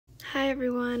Hi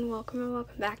everyone, welcome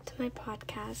back to my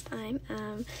podcast.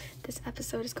 This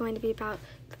episode is going to be about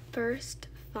the first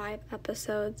 5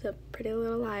 episodes of Pretty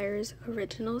Little Liars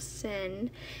Original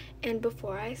Sin. And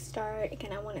before I start,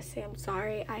 again, I want to say I'm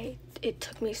sorry. It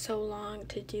took me so long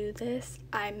to do this.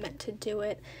 I meant to do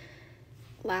it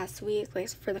last week, like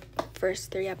for the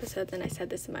first 3 episodes, and I said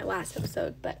this in my last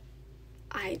episode, but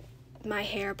my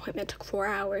hair appointment took 4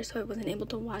 hours, so I wasn't able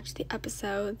to watch the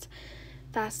episodes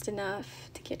fast enough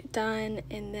to get it done.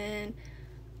 And then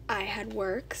I had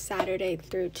work Saturday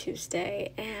through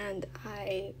Tuesday, and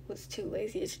I was too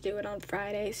lazy to do it on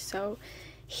Friday, so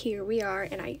here we are.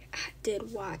 And I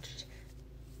did watch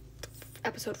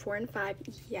episode 4 and 5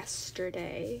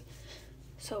 yesterday,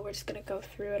 so we're just gonna go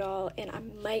through it all, and I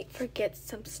might forget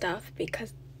some stuff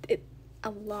because a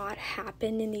lot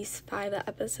happened in these 5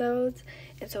 episodes,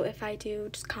 and so if I do,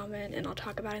 just comment and I'll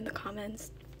talk about it in the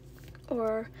comments,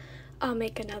 or I'll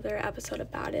make another episode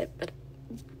about it, but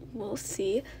we'll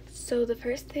see. So the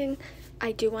first thing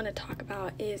I do want to talk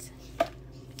about is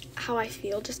how I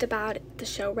feel just about the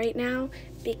show right now,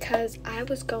 because I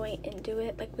was going into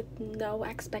it like with no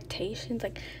expectations,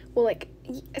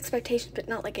 expectations but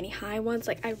not like any high ones.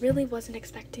 Like I really wasn't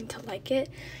expecting to like it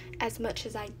as much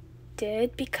as I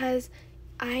did, because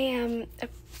I am a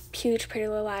huge Pretty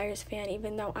Little Liars fan,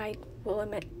 even though I will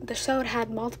admit the show had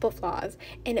multiple flaws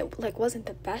and it wasn't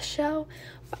the best show,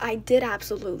 but I did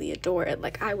absolutely adore it.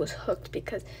 Like I was hooked,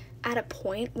 because at a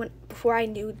point before I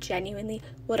knew genuinely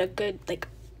what a good like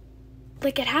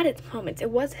it had its moments. It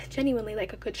was genuinely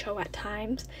like a good show at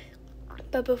times,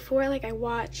 but before I didn't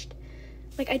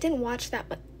watch that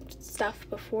much stuff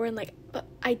before, and but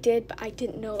I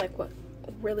didn't know what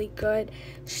really good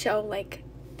show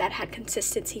that had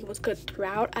consistency was good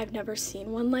throughout. I've never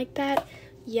seen one like that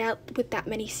yet with that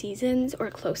many seasons or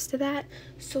close to that.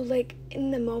 So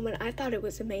in the moment I thought it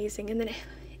was amazing, and then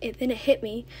it hit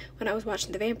me when I was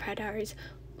watching The Vampire Diaries,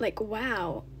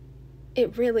 wow,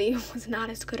 it really was not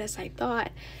as good as I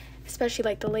thought,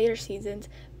 especially the later seasons.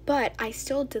 But I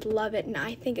still did love it, and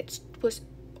I think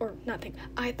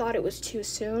I thought it was too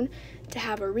soon to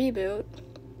have a reboot,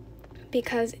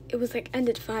 because it was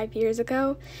ended 5 years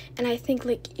ago, and I think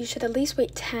you should at least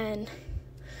wait 10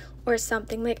 or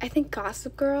something. I think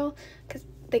Gossip Girl, because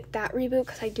that reboot,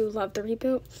 because I do love the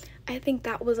reboot, I think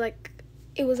that was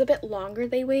it was a bit longer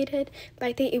they waited, but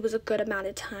I think it was a good amount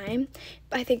of time.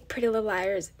 But I think Pretty Little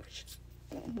Liars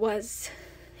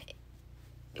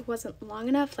it wasn't long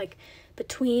enough,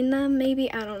 between them,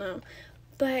 maybe, I don't know.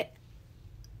 But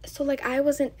so I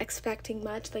wasn't expecting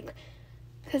much,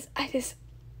 because I just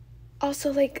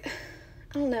also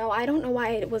I don't know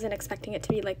why I wasn't expecting it to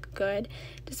be good.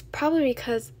 Just probably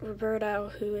because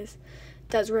Roberto, who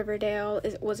does Riverdale,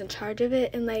 was in charge of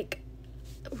it, and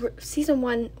season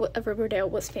 1 of Riverdale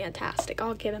was fantastic,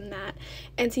 I'll give him that,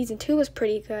 and season 2 was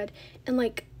pretty good, and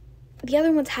the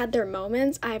other ones had their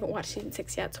moments. I haven't watched season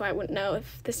 6 yet, so I wouldn't know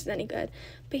if this is any good.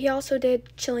 But he also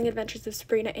did Chilling Adventures of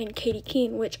Sabrina and Katie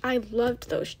Keene, which I loved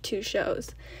those 2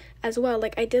 shows as well.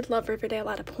 I did love Riverdale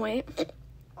at a point,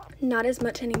 not as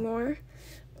much anymore,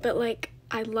 but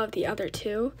I love the other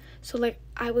 2, so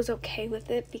I was okay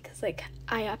with it, because I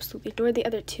absolutely adored the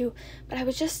other 2, but I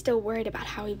was just still worried about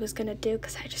how he was gonna do,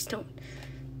 because I just don't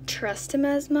trust him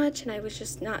as much, and I was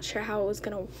just not sure how it was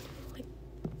gonna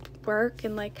work,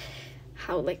 and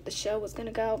how the show was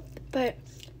gonna go. But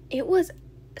it was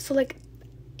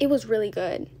it was really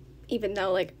good, even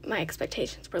though my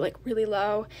expectations were really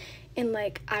low, and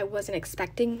I wasn't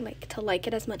expecting to like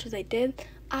it as much as I did.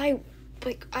 I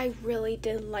really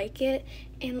did like it,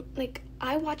 and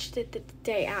I watched it the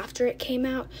day after it came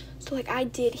out, so I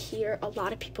did hear a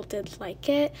lot of people did like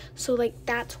it, so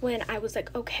that's when I was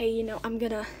okay, I'm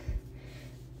gonna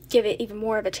give it even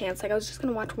more of a chance. I was just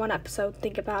gonna watch 1 episode,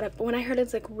 think about it, but when I heard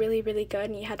it's really, really good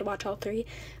and you had to watch all 3,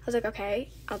 I was okay,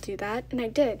 I'll do that, and I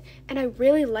did, and I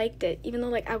really liked it, even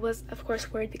though I was of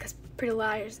course worried, because Pretty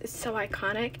Liars is so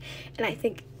iconic, and I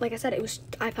think I said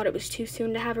I thought it was too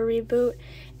soon to have a reboot,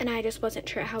 and I just wasn't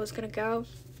sure how it was gonna go.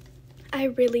 I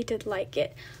really did like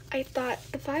it. I thought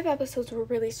the 5 episodes were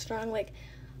really strong.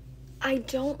 I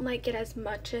don't like it as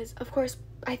much as, of course,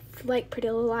 I like Pretty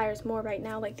Little Liars more right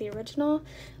now, the original,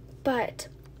 but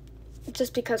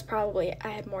just because probably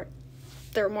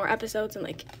there were more episodes,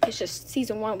 and it's just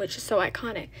season 1, which is so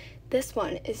iconic. This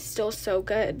one is still so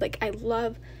good. I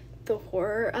love the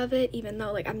horror of it, even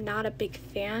though I'm not a big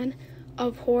fan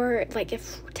of horror. It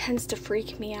tends to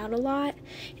freak me out a lot,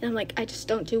 and I'm I just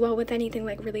don't do well with anything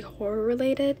really horror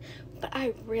related, but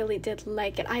I really did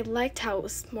like it. I liked how it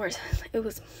was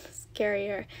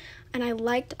scarier, and I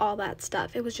liked all that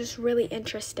stuff. It was just really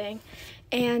interesting,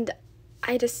 and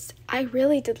I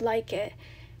really did like it.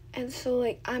 And so,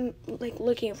 like, I'm, like,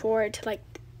 looking forward to, like,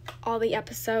 all the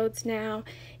episodes now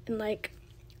and, like,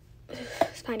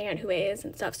 finding out who A is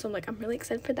and stuff. So, I'm, like, I'm really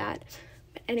excited for that.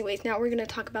 But anyways, now we're going to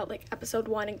talk about, like, episode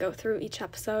 1 and go through each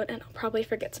episode. And I'll probably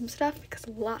forget some stuff because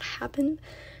a lot happened.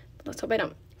 But let's hope I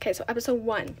don't. Okay, so episode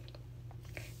 1.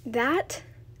 That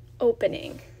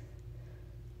opening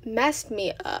messed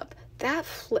me up. That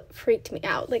freaked me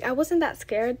out. Like, I wasn't that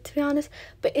scared, to be honest,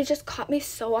 but it just caught me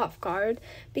so off guard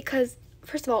because,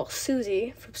 first of all,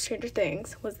 Susie from Stranger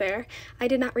Things was there. I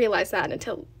did not realize that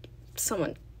until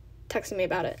someone texted me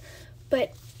about it,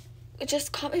 but it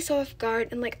just caught me so off guard,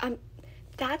 and, like,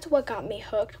 that's what got me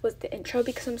hooked was the intro,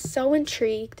 because I'm so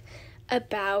intrigued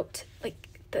about, like,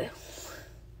 the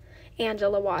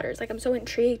Angela Waters. Like, I'm so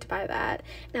intrigued by that,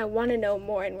 and I want to know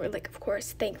more, and we're, like, of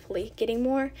course, thankfully getting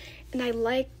more. And I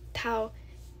liked how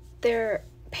their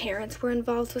parents were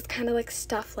involved with kind of, like,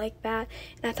 stuff like that,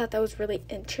 and I thought that was really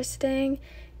interesting.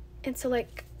 And so,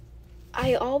 like,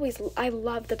 I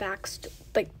love the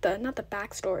not the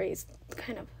backstories,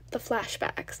 kind of the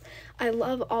flashbacks. I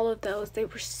love all of those. They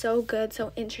were so good,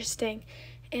 so interesting,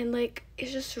 and, like,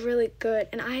 it's just really good.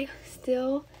 And I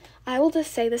will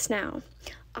just say this now,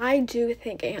 I do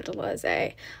think Angela is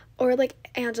A, or, like,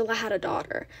 Angela had a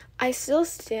daughter. I still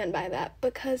stand by that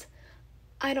because,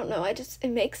 I don't know, it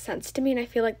makes sense to me, and I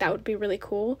feel like that would be really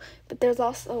cool. But there's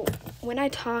also, when I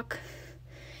talk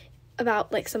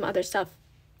about, like, some other stuff,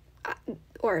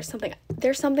 or something,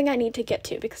 there's something I need to get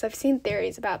to, because I've seen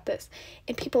theories about this,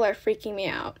 and people are freaking me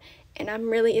out, and I'm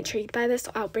really intrigued by this,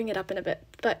 so I'll bring it up in a bit.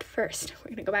 But first,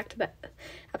 we're gonna go back to the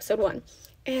episode 1.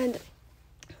 And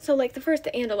so, like,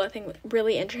 the Angela thing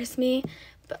really interests me,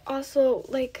 but also,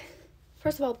 like,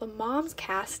 first of all, the mom's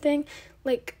casting,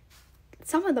 like,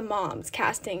 some of the mom's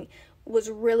casting was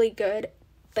really good,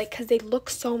 like, because they look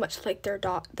so much like their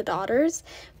the daughters,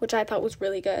 which I thought was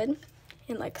really good,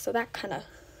 and, like, so that kind of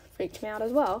freaked me out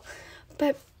as well.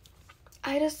 But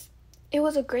it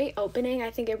was a great opening. I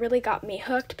think it really got me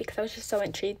hooked because I was just so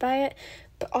intrigued by it,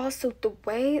 but also the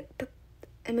way that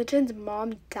Imogen's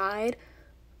mom died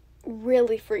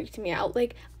really freaked me out.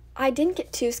 Like, I didn't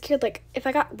get too scared. Like, if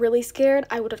I got really scared,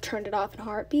 I would have turned it off in a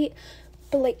heartbeat,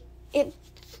 but, like, it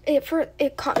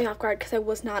caught me off guard because I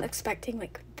was not expecting,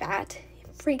 like, that.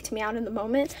 It freaked me out in the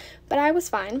moment, but I was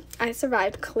fine. I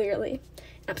survived, clearly.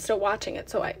 I'm still watching it,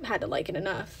 so I had to like it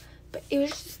enough. But it was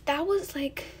just, that was,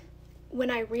 like,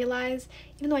 when I realized,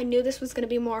 even though I knew this was going to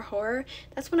be more horror,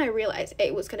 that's when I realized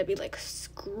A was going to be, like,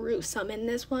 gruesome in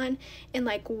this one, and,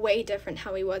 like, way different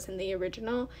how he was in the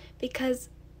original, because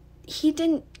he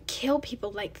didn't kill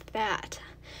people like that.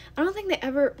 I don't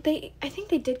think I think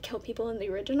they did kill people in the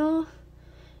original,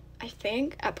 I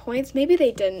think, at points. Maybe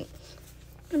they didn't.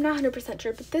 I'm not 100%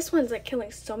 sure, but this one's, like,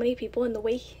 killing so many people, and the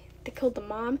way they killed the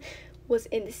mom was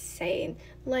insane.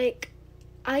 Like,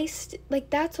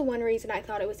 that's the one reason I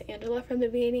thought it was Angela from the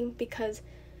beginning, because,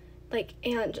 like,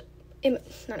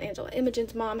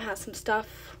 Imogen's mom has some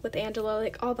stuff with Angela,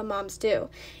 like all the moms do,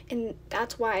 and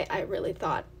that's why I really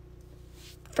thought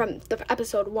from the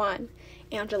episode 1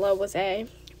 Angela was A,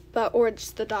 or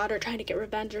just the daughter trying to get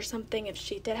revenge or something, if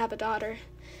she did have a daughter,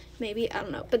 maybe, I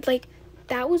don't know. But, like,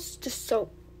 that was just so,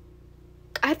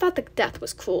 I thought the death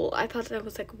was cool. I thought that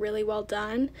was, like, really well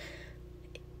done.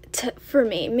 For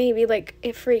me, maybe, like,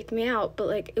 it freaked me out, but,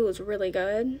 like, it was really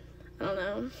good. I don't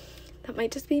know, that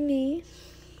might just be me.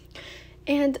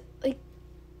 And, like,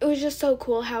 it was just so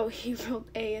cool how he wrote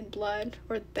A in blood,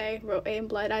 or they wrote A in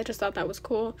blood. I just thought that was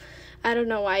cool. I don't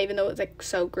know why, even though it was, like,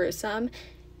 so gruesome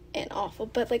and awful,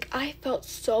 but, like, I felt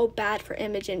so bad for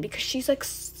Imogen because she's, like,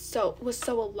 was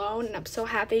so alone, and I'm so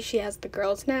happy she has the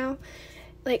girls now.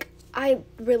 Like, I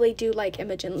really do like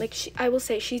Imogen. Like, I will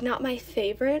say she's not my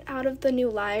favorite out of the new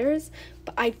liars,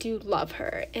 but I do love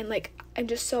her, and, like, I'm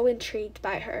just so intrigued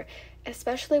by her,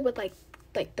 especially with, like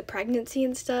the pregnancy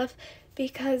and stuff,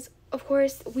 because, of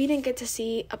course, we didn't get to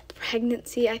see a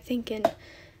pregnancy, I think, in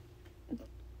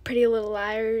Pretty Little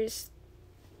Liars,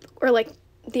 or, like,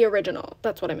 the original.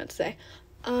 That's what I meant to say.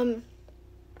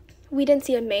 We didn't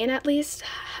see a main, at least,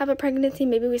 have a pregnancy.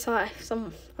 Maybe we saw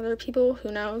some other people,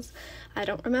 who knows. I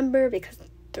don't remember, because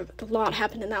a lot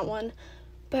happened in that one.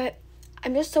 But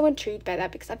I'm just so intrigued by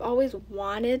that, because I've always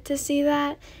wanted to see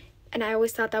that, and I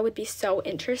always thought that would be so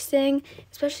interesting,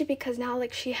 especially because now,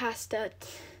 like, she has to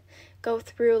go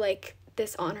through, like,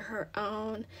 this on her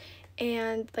own,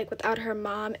 and, like, without her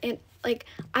mom, and, like,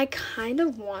 I kind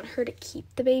of want her to keep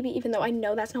the baby, even though I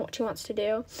know that's not what she wants to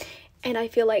do, and I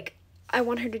feel like I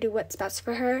want her to do what's best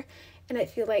for her, and I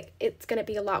feel like it's gonna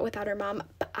be a lot without her mom,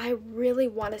 but I really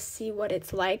want to see what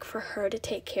it's like for her to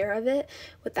take care of it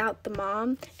without the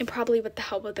mom, and probably with the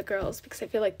help of the girls, because I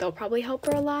feel like they'll probably help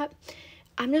her a lot.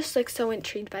 I'm just like so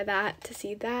intrigued by that, to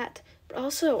see that. But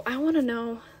also I want to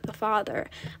know the father.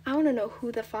 I want to know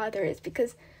who the father is,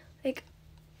 because like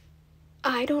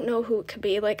I don't know who it could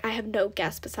be. Like, I have no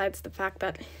guess besides the fact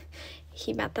that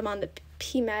he met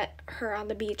her on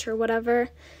the beach or whatever.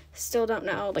 Still don't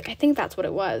know. Like, I think that's what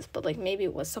it was, but like maybe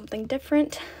it was something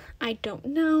different. I don't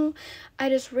know. I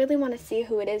just really want to see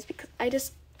who it is, because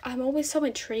I'm always so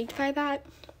intrigued by that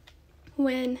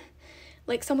when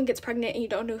like someone gets pregnant and you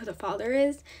don't know who the father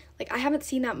is. Like, I haven't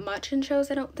seen that much in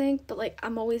shows, I don't think, but like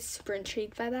I'm always super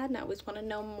intrigued by that, and I always want to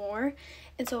know more.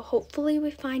 And so hopefully we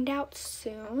find out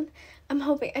soon.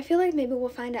 I feel like maybe we'll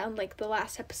find out in like the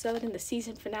last episode in the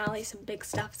season finale. Some big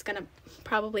stuff's gonna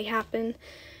probably happen,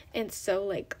 and so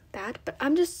like that. But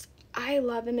I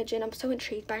love Imogen. I'm so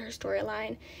intrigued by her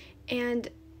storyline, and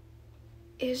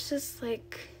it's just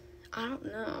like, I don't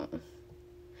know,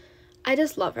 I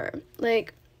just love her.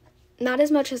 Like, not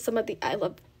as much as some of the I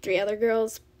love 3 other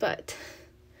girls, but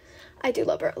I do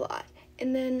love her a lot.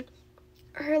 And then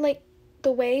her, like,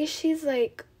 the way she's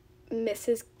like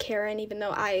Mrs. Karen, even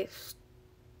though I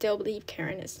still believe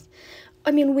Karen is, I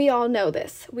mean, we all know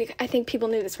this. I think people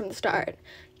knew this from the start.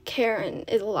 Karen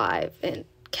is alive and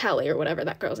Kelly, or whatever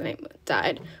that girl's name,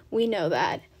 died. We know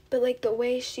that. But like the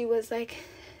way she was like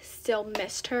still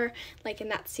missed her, like in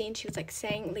that scene she was like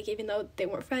saying, like, even though they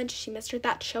weren't friends, she missed her.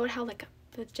 That showed how like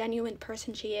the genuine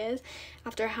person she is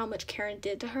after how much Karen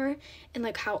did to her, and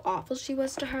like how awful she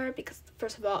was to her. Because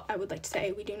first of all, I would like to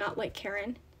say we do not like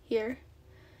Karen here.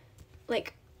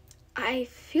 Like, I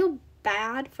feel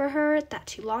bad for her that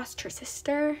she lost her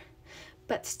sister,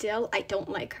 but still I don't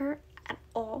like her at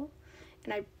all,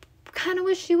 and I kind of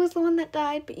wish she was the one that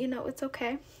died, but you know, it's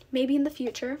okay. Maybe in the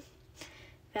future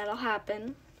that'll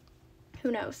happen,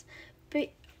 who knows.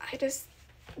 But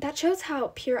that shows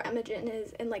how pure Imogen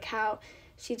is, and like how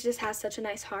she just has such a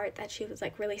nice heart, that she was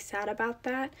like really sad about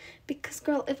that. Because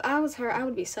girl, if I was her, I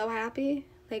would be so happy.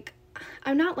 Like,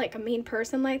 I'm not like a mean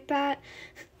person like that.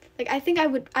 Like, I think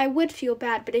I would feel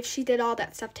bad, but if she did all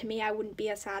that stuff to me, I wouldn't be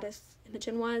as sad as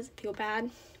Imogen was. Feel bad,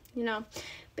 you know.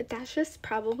 But that's just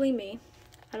probably me.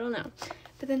 I don't know.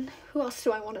 But then who else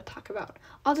do I want to talk about?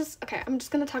 I'm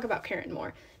just gonna talk about Karen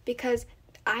more, because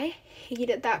I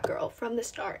hated that girl from the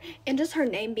start, and just her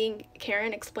name being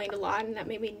Karen explained a lot, and that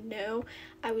made me know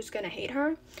I was gonna hate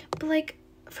her. But like,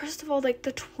 first of all, like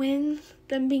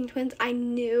them being twins, I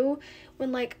knew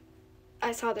when like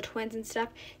I saw the twins and stuff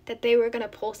that they were gonna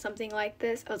pull something like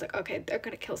this. I was like, okay, they're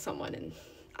gonna kill someone, and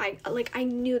I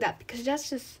knew that, because that's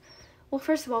just, well,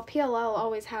 first of all, PLL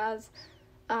always has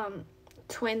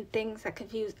twin things that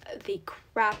confuse the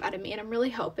crap out of me, and I'm really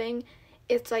hoping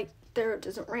it's like there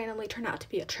doesn't randomly turn out to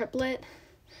be a triplet.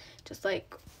 Just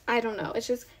like, I don't know, it's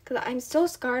just because I'm still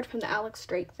scarred from the Alex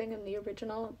Drake thing in the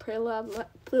original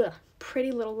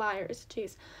Pretty Little Liars,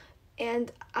 jeez,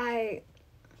 and I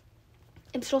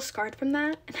am still scarred from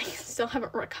that, and I still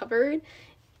haven't recovered.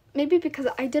 Maybe because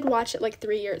I did watch it like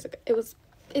 3 years ago.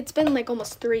 It's been like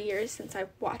almost 3 years since I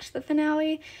watched the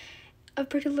finale of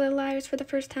Pretty Little Liars for the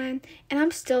first time, and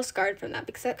I'm still scarred from that,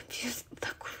 because that confused the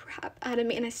crap out of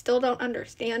me, and I still don't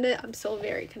understand it. I'm still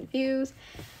very confused,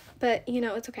 but you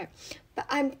know, it's okay. But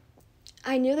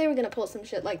I knew they were gonna pull some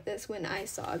shit like this when I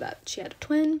saw that she had a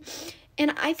twin,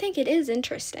 and I think it is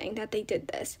interesting that they did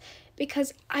this,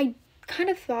 because I kind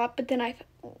of thought, but then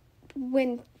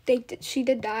when she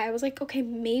did die, I was like, okay,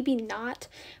 maybe not,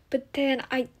 but then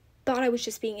I thought I was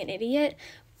just being an idiot.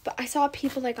 But I saw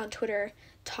people like on Twitter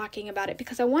talking about it,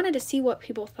 because I wanted to see what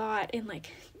people thought, and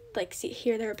like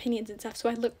hear their opinions and stuff. So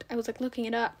I was like looking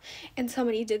it up, and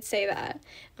somebody did say that.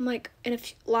 I'm like, and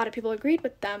a lot of people agreed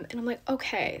with them, and I'm like,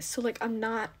 okay, so like I'm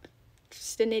not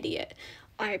just an idiot.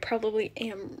 I probably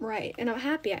am right, and I'm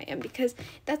happy I am, because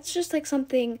that's just like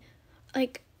something,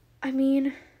 like, I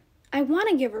mean, I want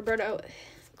to give Roberto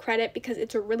credit because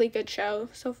it's a really good show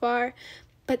so far,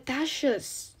 but that's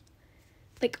just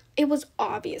like, it was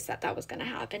obvious that was gonna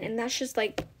happen, and that's just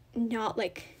like not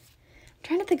like, I'm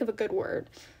trying to think of a good word,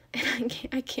 and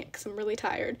I can't because I'm really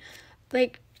tired.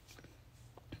 Like,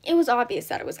 it was obvious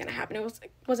that it was gonna happen.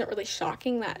 Wasn't really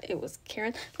shocking that it was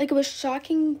Karen. Like, it was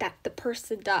shocking that the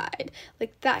person died.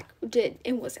 Like,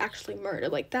 it was actually murder.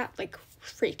 Like, that like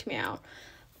freaked me out.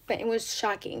 But it was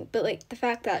shocking. But like the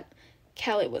fact that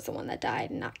Kelly was the one that died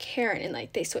and not Karen, and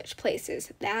like they switched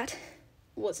places, that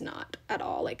was not at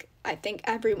all. Like, I think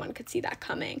everyone could see that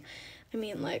coming. I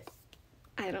mean, like,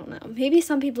 I don't know, maybe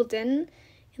some people didn't,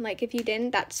 and like if you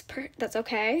didn't, that's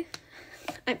okay.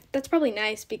 that's probably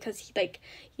nice because he, like,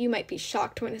 you might be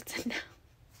shocked when it's a no.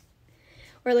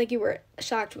 Or, like, you were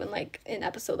shocked when, like, in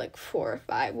episode, like, 4 or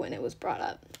 5 when it was brought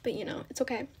up. But, you know, it's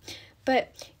okay.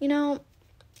 But, you know,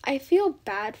 I feel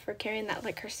bad for Karen that,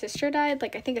 like, her sister died.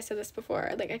 Like, I think I said this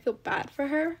before. Like, I feel bad for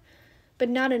her. But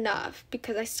not enough.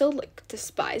 Because I still, like,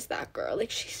 despise that girl.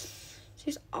 Like,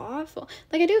 she's awful.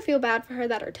 Like, I do feel bad for her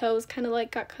that her toes kind of,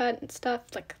 like, got cut and stuff.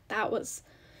 Like, that was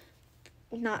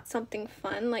not something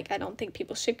fun. Like, I don't think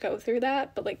people should go through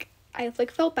that. But, like, I,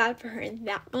 like, felt bad for her in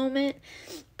that moment.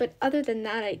 But other than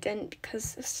that, I didn't,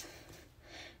 because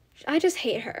I just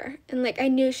hate her. And, like, I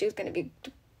knew she was going to be,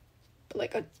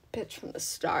 like, a bitch from the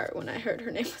start when I heard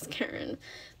her name was Karen.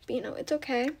 But, you know, it's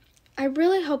okay. I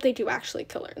really hope they do actually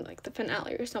kill her in, like, the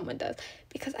finale, or someone does,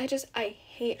 because I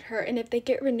hate her. And if they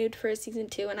get renewed for a season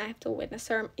 2 and I have to witness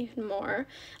her even more,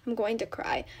 I'm going to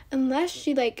cry. Unless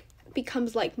she, like,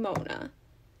 becomes like Mona.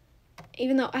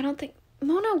 Even though I don't think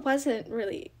Mona wasn't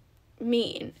really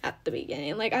mean at the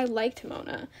beginning. Like, I liked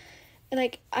Mona.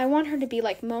 Like, I want her to be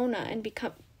like Mona and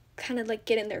become kind of, like,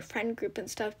 get in their friend group and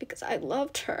stuff, because I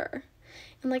loved her.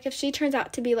 And, like, if she turns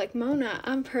out to be like Mona,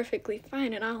 I'm perfectly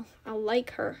fine, and I'll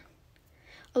like her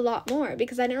a lot more,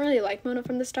 because I didn't really like Mona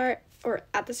from the start, or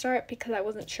at the start, because I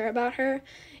wasn't sure about her.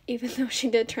 Even though she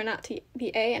did turn out to be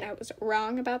A, and I was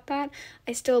wrong about that,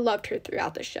 I still loved her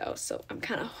throughout the show. So I'm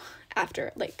kind of,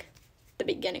 after, like, the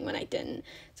beginning when I didn't.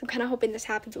 So I'm kind of hoping this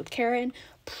happens with Karen.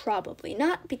 Probably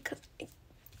not, because I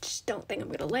just don't think I'm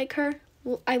going to like her.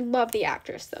 Well, I love the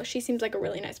actress, though. She seems like a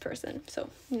really nice person. So,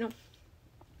 you know,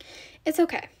 it's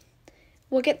okay.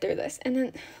 We'll get through this. And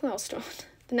then, who else do I want?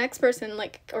 The next person,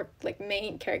 like, or, like,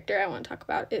 main character I want to talk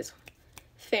about is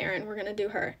Farron. We're going to do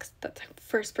her, because that's the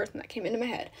first person that came into my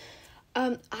head.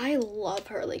 I love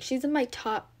her. Like, she's in my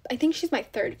top, I think she's my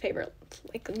 3rd favorite,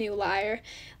 like, new liar.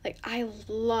 Like, I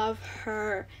love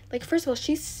her. Like, first of all,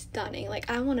 she's stunning.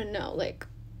 Like, I want to know, like,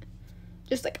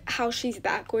 just, like, how she's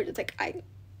that gorgeous.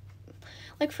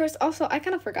 Like, first, also, I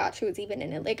kind of forgot she was even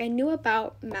in it. Like, I knew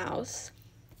about Mouse,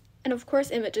 and of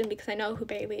course Imogen, because I know who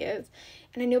Bailey is,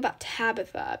 and I knew about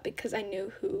Tabitha because I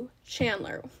knew who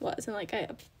Chandler was, and, like, I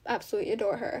absolutely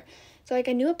adore her. So, like,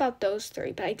 I knew about those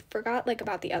 3, but I forgot, like,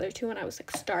 about the other 2 when I was,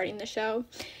 like, starting the show.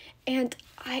 And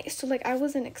I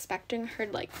wasn't expecting her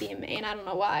to, like, be a main. I don't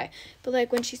know why. But,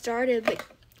 like, when she started, like,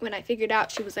 when I figured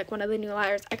out she was, like, one of the new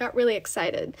liars, I got really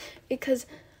excited, because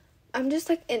I'm just,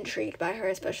 like, intrigued by her,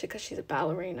 especially because she's a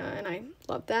ballerina, and I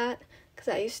love that, because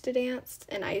I used to dance,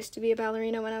 and I used to be a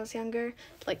ballerina when I was younger.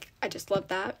 Like, I just love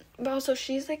that. But also,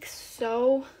 she's, like,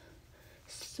 so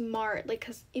smart, like,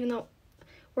 because even though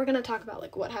we're going to talk about,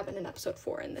 like, what happened in episode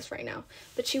 4 in this right now,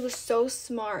 but she was so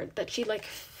smart that she, like,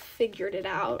 figured it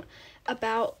out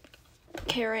about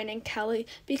Karen and Kelly,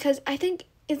 because I think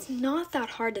it's not that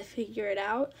hard to figure it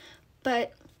out,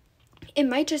 but it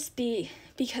might just be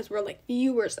because we're, like,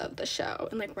 viewers of the show,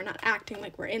 and, like, we're not acting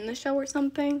like we're in the show or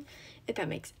something, if that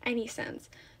makes any sense.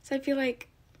 So I feel like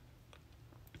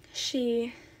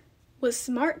she was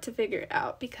smart to figure it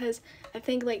out, because I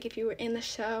think, like, if you were in the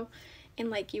show and,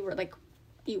 like, you were, like,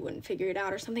 you wouldn't figure it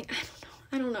out or something.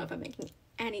 I don't know if I'm making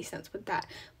any sense with that,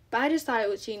 but I just thought it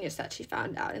was genius that she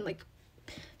found out, and, like,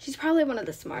 she's probably one of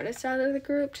the smartest out of the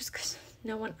group, just because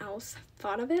no one else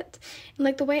thought of it. And,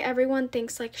 like, the way everyone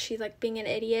thinks, like, she's, like, being an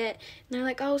idiot, and they're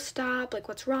like, oh, stop, like,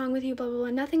 what's wrong with you, blah, blah, blah.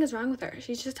 Nothing is wrong with her.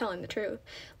 She's just telling the truth.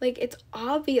 Like, it's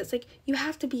obvious. Like, you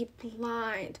have to be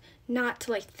blind not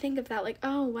to, like, think of that, like,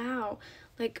 oh, wow,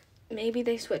 like, maybe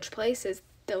they switch places,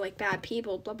 they're, like, bad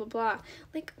people, blah, blah, blah.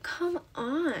 Like, come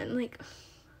on. Like,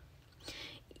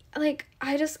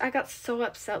 I got so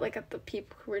upset, like, at the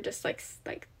people who were just, like,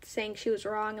 saying she was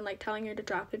wrong and, like, telling her to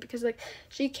drop it, because, like,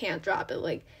 she can't drop it.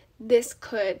 Like, this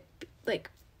could, like,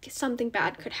 something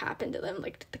bad could happen to them,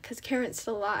 like, because Karen's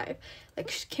still alive.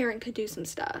 Like, Karen could do some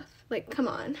stuff. Like, come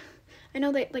on. I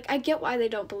know like, I get why they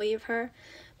don't believe her,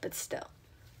 but still.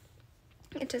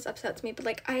 It just upsets me. But,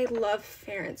 like, I love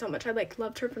Farron so much. I, like,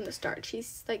 loved her from the start.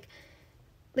 She's, like,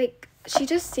 she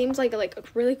just seems like a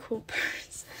really cool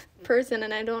person,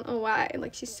 and I don't know why.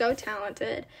 Like, she's so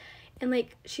talented, and,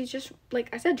 like, she's just, like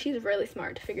I said, she's really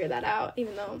smart to figure that out,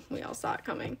 even though we all saw it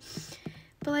coming.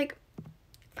 But, like,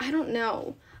 I don't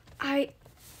know.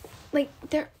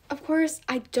 Of course,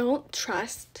 I don't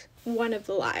trust one of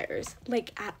the liars,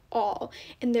 like, at all.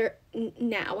 And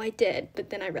now I did, but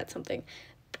then I read something.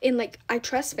 And, like, I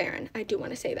trust Farron. I do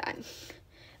want to say that.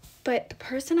 But the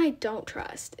person I don't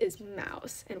trust is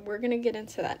Mouse. And we're going to get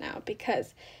into that now,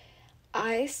 because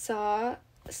I saw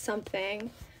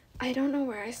something. I don't know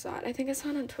where I saw it. I think I saw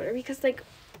it on Twitter, because, like,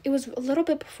 it was a little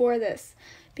bit before this,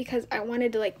 because I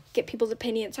wanted to, like, get people's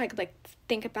opinions so I could, like,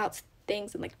 think about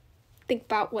things and, like, think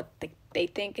about what they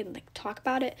think and like talk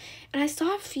about it. And I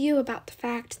saw a few about the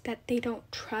fact that they don't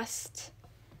trust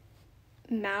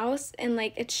Mouse, and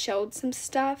like it showed some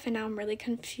stuff, and now I'm really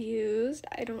confused.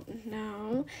 I don't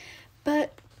know,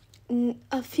 but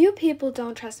a few people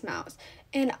don't trust Mouse,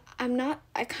 and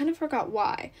I kind of forgot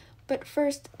why. But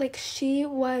first, like, she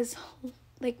was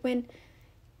like, when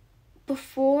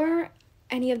before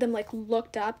any of them like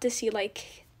looked up to see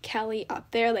like Kelly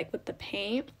up there like with the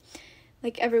paint,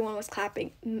 like everyone was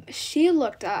clapping, she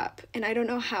looked up, and I don't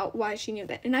know why she knew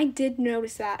that, and I did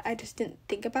notice that, I just didn't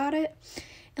think about it.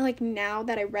 And like now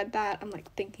that I read that, I'm like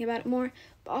thinking about it more.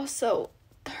 But also,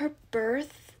 her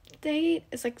birth date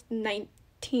is like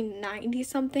 1990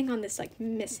 something on this like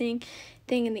missing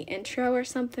thing in the intro or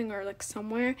something, or like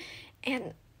somewhere.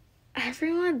 And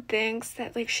everyone thinks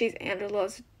that like she's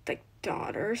Angela's like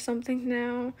daughter or something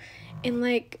now. And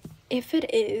like, if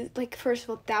it is, like, first of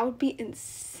all, that would be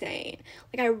insane.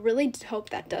 Like, I really hope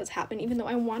that does happen, even though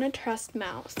I want to trust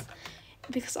Mouse.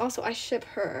 Because also I ship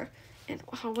her. And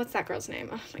what's that girl's name?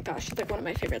 Oh my gosh, she's like one of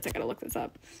my favorites. I gotta look this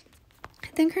up. I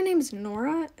think her name's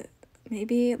Nora.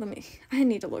 Maybe, I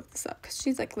need to look this up because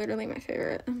she's like literally my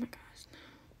favorite. Oh my gosh, no.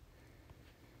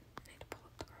 I need to pull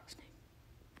up the girl's name.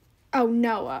 Oh,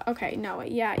 Noah. Okay, Noah.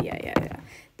 Yeah.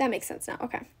 That makes sense now.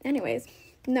 Okay. Anyways,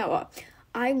 Noah.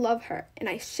 I love her, and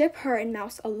I ship her and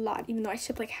Mouse a lot, even though I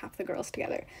ship like half the girls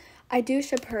together. I do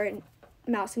ship her and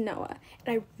Mouse and Noah,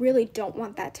 and I really don't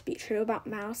want that to be true about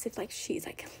Mouse, if like she's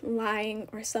like lying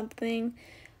or something.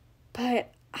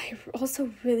 But I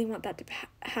also really want that to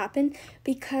happen,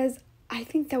 because I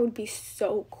think that would be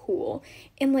so cool.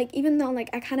 And like, even though like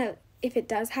if it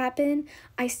does happen,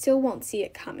 I still won't see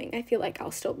it coming. I feel like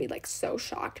I'll still be like so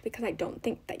shocked, because I don't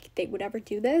think that they would ever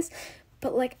do this.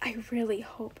 But like, I really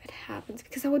hope it happens,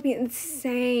 because that would be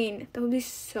insane. That would be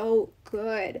so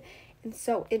good and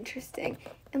so interesting.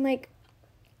 And like,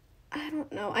 I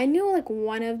don't know. I knew like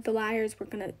one of the liars were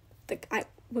gonna, like, I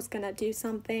was gonna do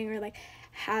something, or like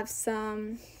have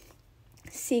some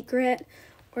secret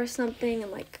or something,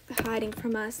 and like hiding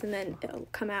from us, and then it'll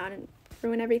come out and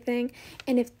ruin everything.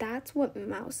 And if that's what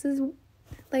Mouse's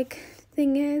like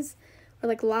thing is, or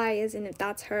like lie is, and if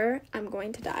that's her, I'm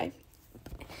going to die.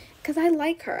 Because I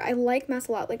like her. I like Mouse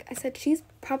a lot. Like I said, she's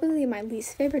probably my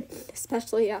least favorite,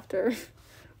 especially after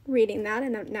reading that,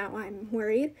 and now I'm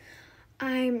worried.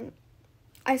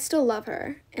 I still love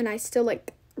her, and I still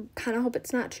like kind of hope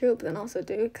it's not true, but then also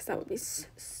do, because that would be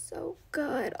so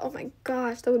good. Oh my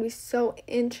gosh, that would be so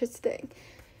interesting.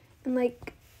 And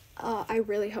like, I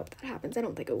really hope that happens. I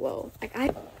don't think it will. Like, I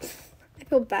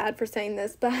feel bad for saying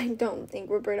this, but I don't think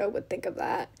Roberto would think of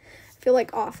that. I feel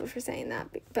like awful for saying that,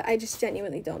 but I just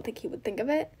genuinely don't think he would think of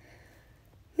it.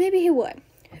 Maybe he would.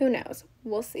 Who knows?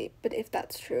 We'll see. But if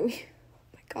that's true,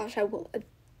 oh my gosh, I will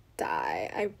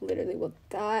die. I literally will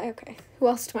die. Okay, who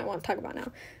else do I want to talk about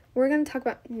now? We're going to talk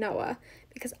about Noah,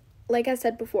 because like I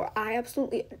said before, I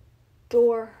absolutely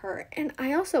adore her. And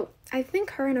I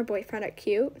think her and her boyfriend are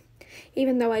cute,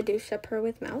 even though I do ship her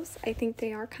with Mouse. I think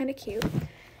they are kind of cute.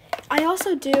 I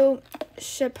also do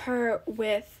ship her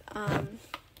with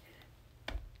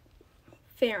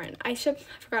Farron. I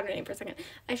forgot her name for a second.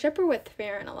 I ship her with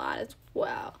Farron a lot as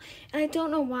well. And I don't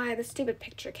know why the stupid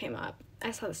picture came up.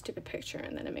 I saw the stupid picture,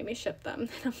 and then it made me ship them.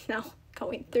 And I'm now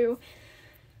going through.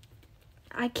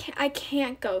 I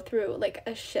can't go through like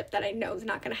a ship that I know is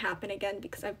not gonna happen again,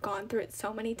 because I've gone through it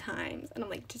so many times, and I'm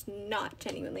like just not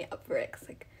genuinely up for it. Cause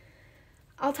like,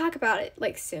 I'll talk about it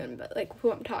like soon, but like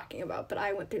who I'm talking about. But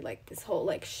I went through like this whole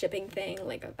like shipping thing.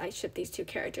 Like, I shipped these two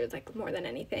characters like more than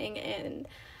anything, and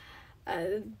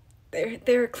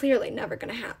they're clearly never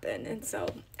gonna happen. And so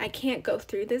I can't go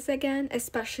through this again,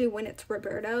 especially when it's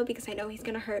Roberto, because I know he's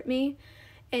gonna hurt me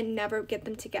and never get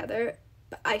them together.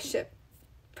 But I ship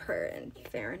her and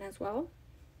Farron as well.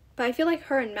 But I feel like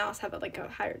her and Mouse have a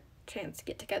higher chance to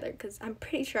get together, because I'm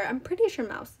pretty sure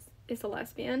Mouse is a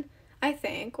lesbian, I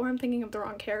think, or I'm thinking of the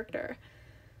wrong character.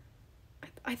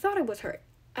 I thought it was her.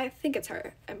 I think it's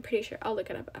her. I'm pretty sure. I'll look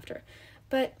it up after.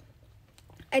 But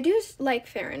I do like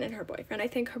Farron and her boyfriend. I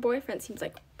think her boyfriend seems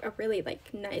like a really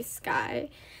like nice guy,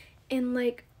 and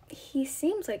like he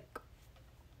seems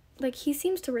he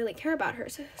seems to really care about her.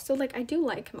 So like, I do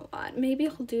like him a lot. Maybe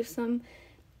he'll do some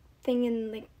thing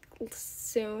in like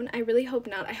soon. I really hope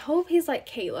not. I hope he's like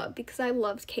Caleb, because I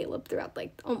loved Caleb throughout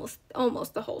like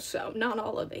almost the whole show. Not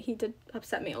all of it. He did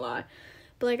upset me a lot.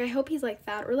 But like, I hope he's like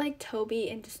that, or like Toby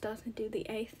and just doesn't do the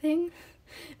A thing,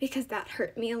 because that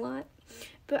hurt me a lot.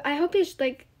 But I hope he's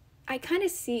like, I kind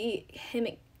of see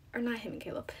not him and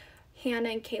Caleb, Hannah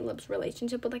and Caleb's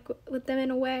relationship with them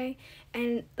in a way.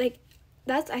 And like,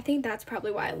 I think that's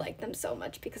probably why I like them so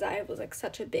much, because I was like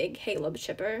such a big Caleb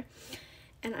shipper.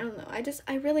 And I don't know,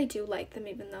 I really do like them,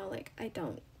 even though like I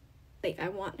don't, like, I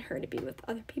want her to be with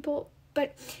other people.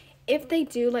 But if they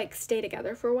do like stay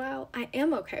together for a while, I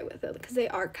am okay with it, because they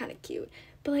are kind of cute.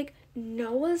 But like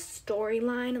Noah's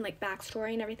storyline and like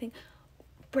backstory and everything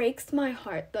breaks my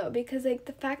heart though, because like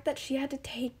the fact that she had to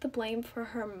take the blame for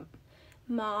her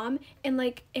mom, and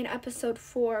like in episode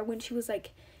 4 when she was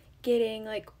like getting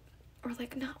like, or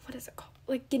like, not, what is it called,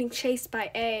 like getting chased by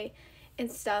A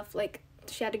and stuff, like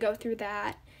she had to go through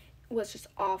that, was just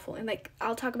awful. And like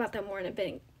I'll talk about that more in a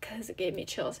bit, because it gave me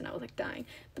chills and I was like dying.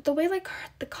 But the way like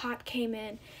the cop came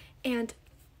in and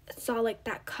saw like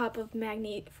that cup of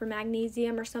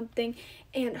magnesium or something,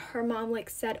 and her mom like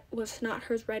said was not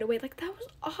hers right away, like that was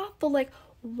awful. Like,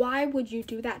 why would you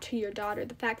do that to your daughter?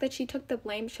 The fact that she took the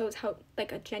blame shows how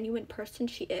like a genuine person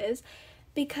she is,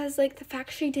 because like the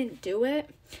fact she didn't do it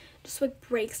just like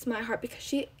breaks my heart,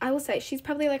 because I will say she's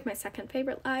probably like my second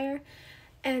favorite liar,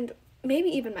 and maybe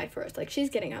even my first. Like, she's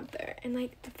getting up there, and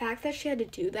like the fact that she had to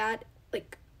do that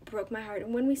like broke my heart.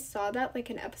 And when we saw that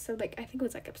like in episode, like I think it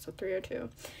was like episode 3 or 2,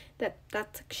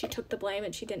 that's she took the blame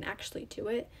and she didn't actually do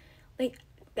it, like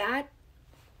that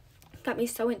got me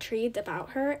so intrigued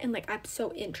about her, and like I'm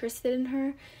so interested in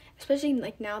her, especially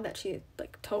like now that she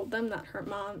like told them that her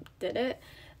mom did it.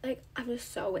 Like, I'm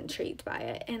just so intrigued by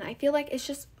it, and I feel like it's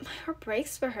just, my heart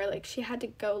breaks for her. Like, she had to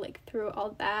go like through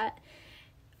all that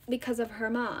because of her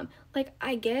mom. Like,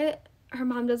 I get her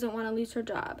mom doesn't want to lose her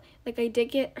job. Like, I did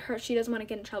get her, she doesn't want to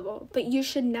get in trouble. But you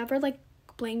should never, like,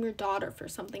 blame your daughter for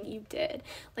something you did.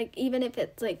 Like, even if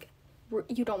it's, like,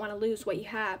 you don't want to lose what you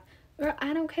have. Or,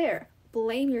 I don't care.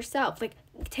 Blame yourself. Like,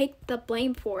 take the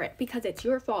blame for it, because it's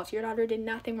your fault. Your daughter did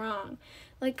nothing wrong.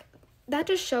 Like, that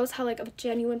just shows how, like, a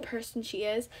genuine person she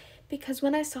is. Because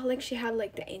when I saw, like, she had,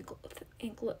 like, the ankle,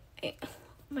 oh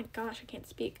my gosh, I can't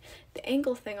speak, the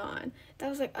ankle thing on, that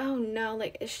was like, oh no,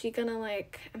 like, is she gonna,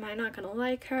 like, am I not gonna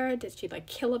like her? Did she, like,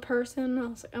 kill a person? I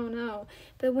was like, oh no.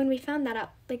 But when we found that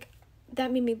out, like,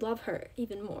 that made me love her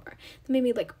even more. That made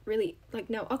me, like, really, like,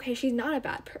 no, okay, she's not a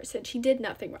bad person. She did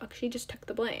nothing wrong. She just took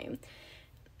the blame.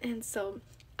 And so,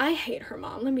 I hate her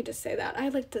mom. Let me just say that. I,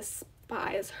 like,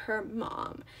 despise her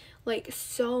mom, like,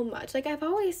 so much. Like, I've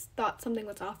always thought something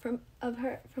was off from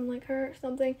her or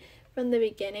something from the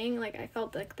beginning. Like, I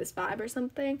felt like this vibe or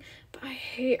something, but I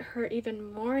hate her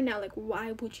even more now. Like,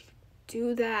 why would you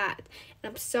do that?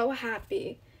 And I'm so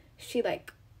happy she,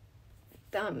 like,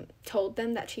 told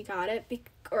them that she got it,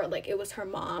 or like it was her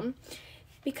mom,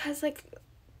 because like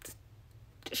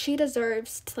she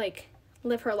deserves to like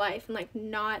live her life and like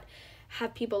not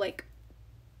have people like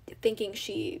thinking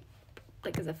she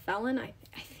like is a felon.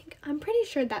 I'm pretty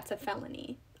sure that's a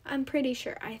felony. I'm pretty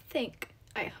sure. I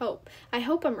hope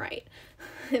I'm right.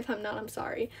 If I'm not, I'm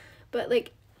sorry. But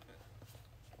like,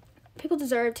 people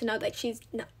deserve to know that she's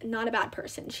not a bad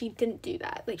person. She didn't do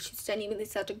that. Like, she's genuinely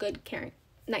such a good,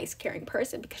 nice, caring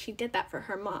person, because she did that for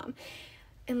her mom.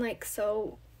 And like,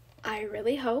 so I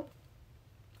really hope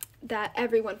that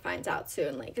everyone finds out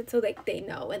soon, like, so like they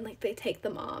know, and like they take the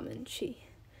mom and she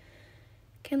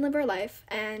can live her life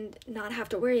and not have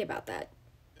to worry about that.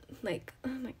 Like, oh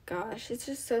my gosh, it's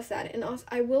just so sad. And also,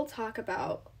 I will talk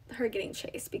about her getting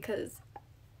chased, because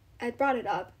I brought it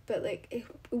up, but like it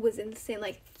was insane.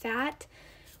 Like, that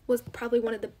was probably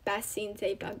one of the best scenes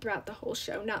they've done throughout the whole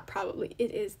show. Not probably,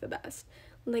 it is the best.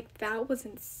 Like, that was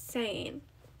insane.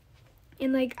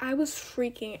 And like, I was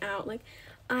freaking out. Like,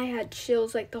 I had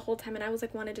chills like the whole time, and I was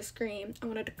like, wanted to scream, I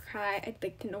wanted to cry. I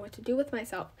like didn't know what to do with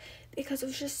myself, because it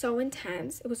was just so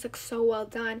intense. It was like so well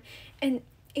done, and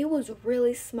it was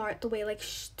really smart the way like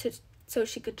so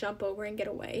she could jump over and get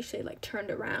away. She like turned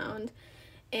around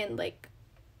and like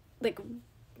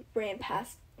ran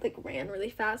really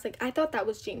fast. Like, I thought that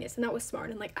was genius, and that was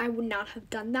smart, and like I would not have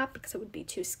done that, because I would be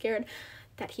too scared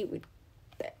that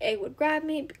A would grab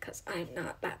me, because I'm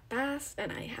not that fast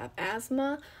and I have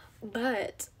asthma.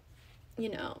 But you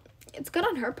know, it's good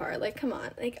on her part. Like, come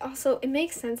on. Like, also, it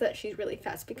makes sense that she's really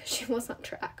fast, because she was on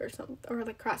track or something, or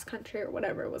like cross country or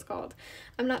whatever it was called.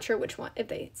 I'm not sure which one, if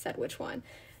they said which one.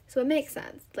 So it makes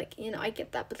sense. Like, you know, I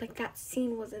get that. But like, that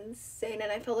scene was insane,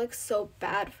 and I felt like so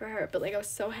bad for her. But like, I was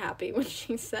so happy when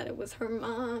she said it was her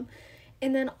mom.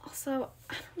 And then also,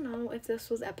 I don't know if this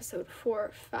was episode 4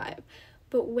 or 5,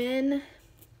 but when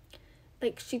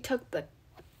like she took the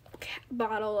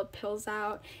bottle of pills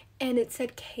out and it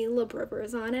said Caleb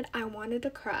Rivers on it, I wanted to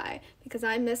cry, because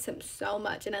I miss him so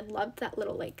much, and I loved that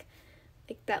little like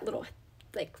that little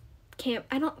like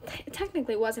it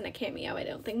technically wasn't a cameo, I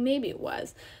don't think, maybe it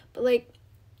was, but like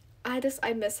I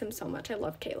miss him so much. I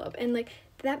love Caleb, and like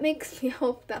that makes me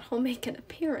hope that he'll make an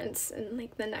appearance in,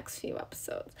 like, the next few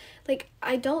episodes. Like,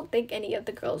 I don't think any of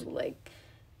the girls will, like,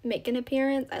 make an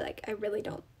appearance. I really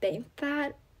don't think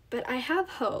that. But I have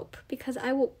hope, because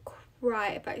I will cry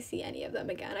if I see any of them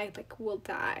again. I, like, will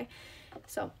die.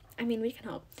 So, I mean, we can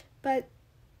hope. But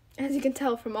as you can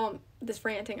tell from all this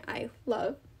ranting, I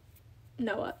love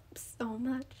Noah so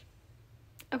much.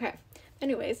 Okay,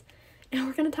 anyways, now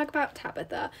we're gonna talk about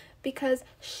Tabitha, because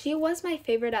she was my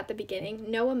favorite at the beginning.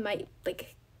 Noah might,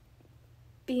 like,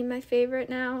 be my favorite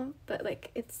now, but,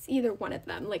 like, it's either one of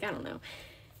them. Like, I don't know.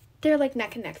 They're, like,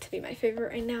 neck and neck to be my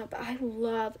favorite right now, but I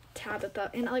love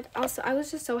Tabitha. And, like, also, I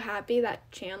was just so happy that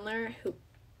Chandler,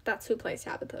 that's who plays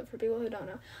Tabitha, for people who don't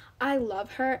know. I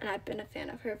love her, and I've been a fan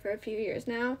of her for a few years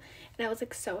now, and I was,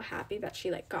 like, so happy that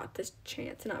she, like, got this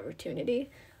chance and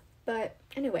opportunity. But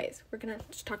anyways, we're gonna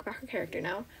just talk about her character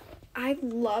now. I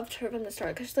loved her from the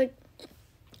start, because, like,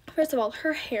 first of all,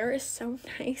 her hair is so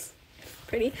nice,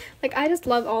 pretty. Like, I just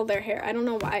love all their hair. I don't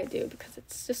know why I do, because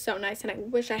it's just so nice, and I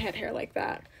wish I had hair like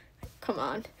that. Come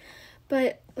on.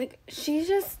 But, like, she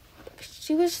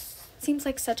seems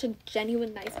like such a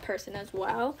genuine nice person as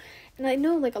well. And I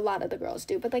know, like, a lot of the girls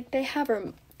do, but, like, they have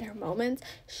their moments.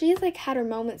 She's, like, had her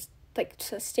moments, like,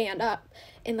 to stand up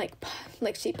and, like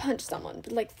she punched someone,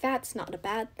 but, like, that's not a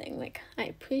bad thing. Like, I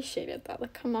appreciated that.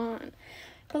 Like, come on.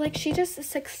 But, like, she just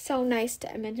is, like, so nice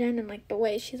to Imogen, and, like, the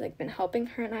way she's, like, been helping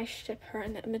her, and I ship her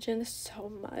and Imogen so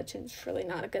much, and it's really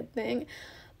not a good thing.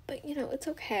 But, you know, it's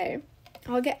okay.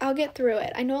 I'll get through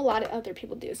it. I know a lot of other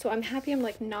people do, so I'm happy I'm,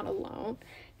 like, not alone,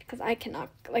 because I cannot,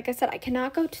 like I said, I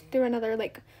cannot go through another,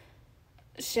 like,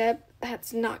 ship.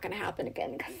 That's not gonna happen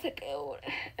again, because, like,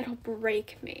 it'll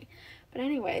break me. But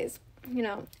anyways, you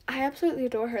know, I absolutely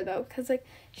adore her, though, because, like,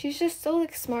 she's just so,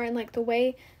 like, smart, and, like, the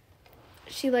way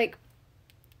she, like,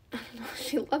 I don't know,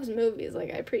 she loves movies. Like,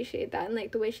 I appreciate that, and,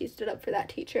 like, the way she stood up for that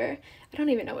teacher. I don't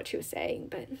even know what she was saying,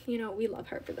 but, you know, we love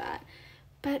her for that.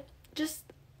 But just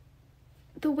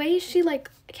the way she, like,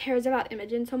 cares about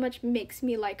Imogen so much makes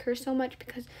me like her so much,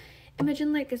 because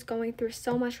Imogen, like, is going through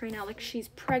so much right now. Like, she's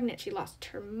pregnant, she lost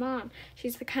her mom,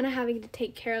 she's, like, kind of having to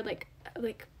take care of, like,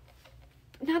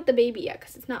 not the baby yet,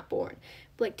 because it's not born,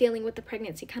 but, like, dealing with the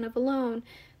pregnancy kind of alone.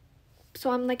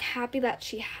 So I'm, like, happy that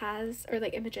she has, or,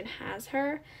 like, Imogen has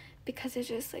her, because it's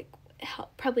just, like,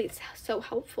 probably it's so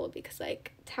helpful, because,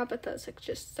 like, Tabitha's, like,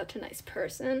 just such a nice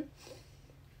person.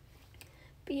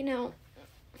 But, you know,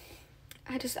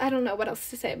 I don't know what else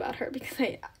to say about her, because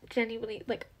I genuinely,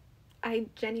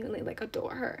 like,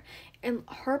 adore her. And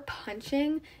her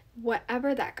punching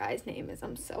whatever that guy's name is,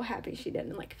 I'm so happy she did,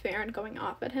 and, like, Farron going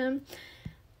off at him,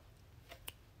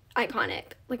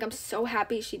 iconic. Like, I'm so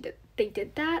happy they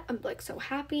did that. I'm, like, so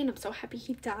happy, and I'm so happy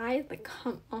he died. Like,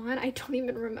 come on, I don't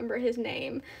even remember his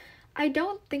name. I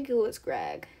don't think it was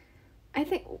Greg.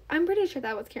 I'm pretty sure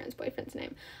that was Karen's boyfriend's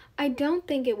name. I don't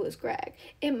think it was Greg.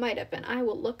 It might have been. I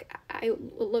will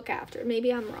look after.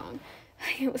 Maybe I'm wrong.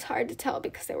 It was hard to tell,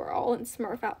 because they were all in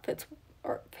Smurf outfits,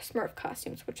 or Smurf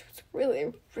costumes, which was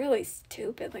really, really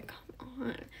stupid. Like, come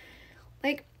on.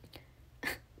 Like,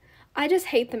 I just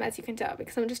hate them, as you can tell,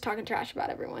 because I'm just talking trash about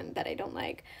everyone that I don't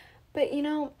like. But, you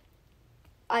know,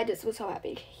 I just was so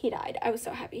happy he died. I was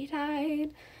so happy he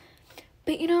died.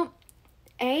 But, you know,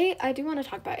 I do want to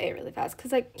talk about A really fast,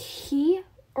 because, like, he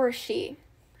or she,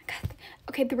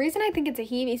 okay, the reason I think it's a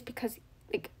he is because,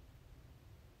 like,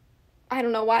 I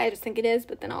don't know why, I just think it is,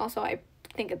 but then also I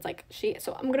think it's, like, she,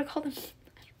 so I'm gonna call them,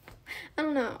 I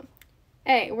don't know,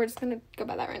 A, we're just gonna go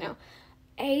by that right now.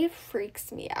 A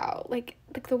freaks me out, like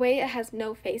the way it has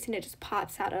no face, and it just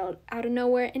pops out of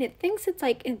nowhere, and it thinks it's,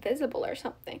 like, invisible or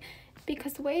something,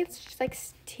 because the way it's just, like,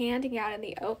 standing out in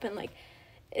the open, like,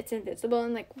 it's invisible.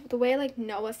 And, like, the way, like,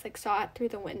 Noah, like, saw it through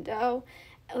the window,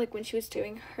 like, when she was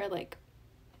doing her, like,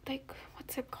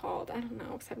 what's it called? I don't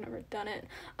know, because I've never done it.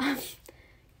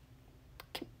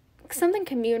 Something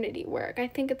community work. I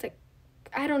think it's, like,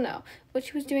 I don't know. When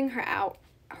she was doing her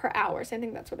hours, I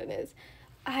think that's what it is.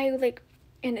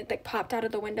 And it, like, popped out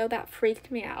of the window. That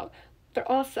freaked me out. But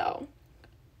also,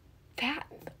 that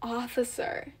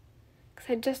officer, because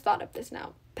I just thought of this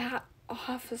now, that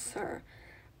officer,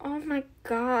 oh my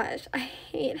gosh, I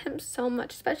hate him so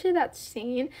much, especially that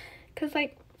scene, because,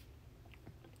 like,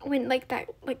 when, like, that,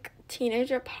 like,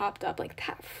 teenager popped up, like,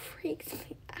 that freaks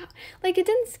me out. Like, it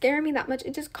didn't scare me that much,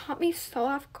 it just caught me so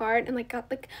off guard, and, like, got,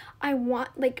 like,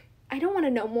 I don't want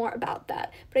to know more about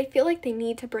that, but I feel like they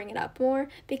need to bring it up more,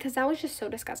 because that was just so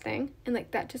disgusting, and,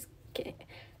 like, that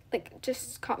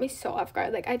just caught me so off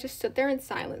guard. Like, I just stood there in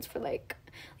silence for, like,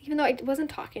 even though I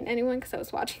wasn't talking to anyone, because I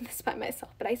was watching this by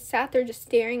myself, but I sat there just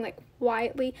staring, like,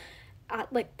 quietly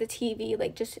at, like, the TV,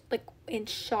 like, just, like, in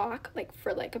shock, like,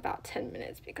 for, like, about 10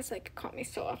 minutes, because, like, it caught me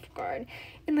so off guard.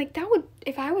 And, like, that would,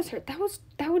 if I was her, that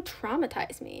would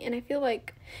traumatize me, and I feel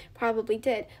like probably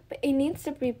did. But it needs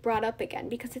to be brought up again,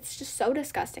 because it's just so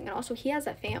disgusting. And also, he has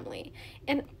a family,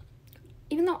 and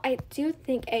even though I do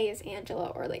think A is Angela,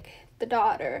 or, like, the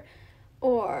daughter,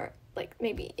 or, like,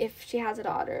 maybe if she has a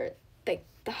daughter, like,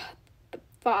 the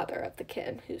father of the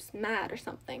kid who's mad or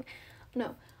something.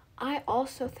 No, I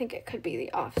also think it could be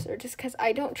the officer, just because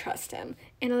I don't trust him.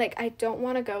 And, like, I don't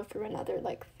want to go through another,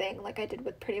 like, thing like I did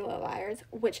with Pretty Little Liars,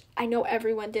 which I know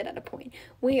everyone did at a point.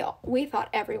 We thought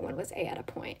everyone was A at a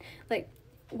point. Like,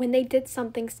 when they did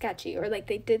something sketchy, or, like,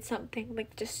 they did something,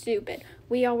 like, just stupid,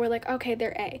 we all were like, okay,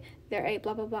 they're A,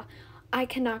 blah, blah, blah. I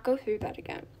cannot go through that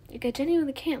again. Like, I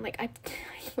genuinely can't. Like, I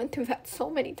went through that so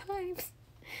many times.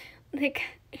 Like,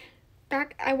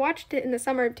 I watched it in the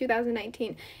summer of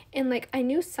 2019, and, like, I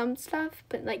knew some stuff,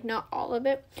 but, like, not all of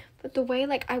it. But the way,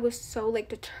 like, I was so, like,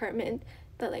 determined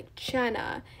that, like,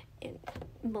 Jenna and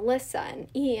Melissa and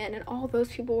Ian and all those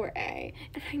people were A,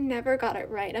 and I never got it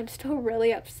right. I'm still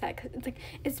really upset, because it's, like,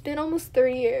 it's been almost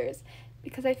 3 years,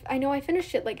 because I know I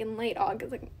finished it, like, in late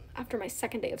August, like, after my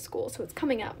second day of school, so it's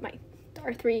coming up,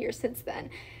 our 3 years since then,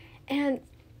 and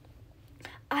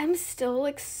I'm still,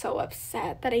 like, so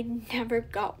upset that I never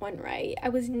got one right. I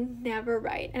was never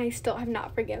right, and I still have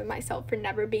not forgiven myself for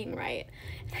never being right.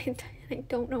 And I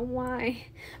don't know why.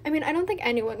 I mean, I don't think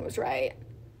anyone was right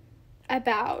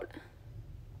about,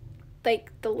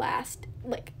 like, the last,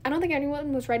 like, I don't think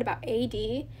anyone was right about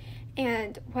AD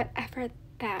and whatever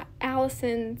that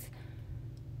Allison's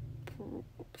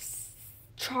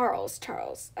Charlotte,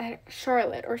 I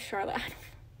don't know.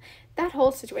 That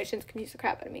whole situation confused the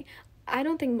crap out of me. I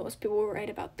don't think most people were right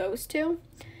about those two,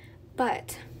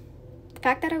 but the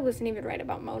fact that I wasn't even right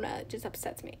about Mona just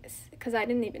upsets me, because I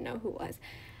didn't even know who it was.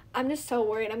 I'm just so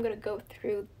worried I'm gonna go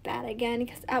through that again,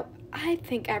 because I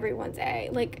think everyone's A.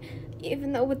 Like,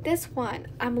 even though with this one,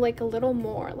 I'm, like, a little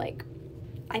more, like,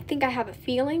 I think I have a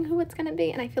feeling who it's gonna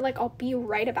be, and I feel like I'll be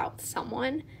right about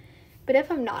someone, but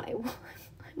if I'm not, I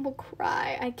will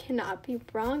cry. I cannot be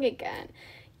wrong again.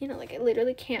 You know, like, I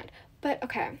literally can't. But,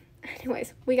 okay.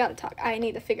 Anyways, we gotta talk. I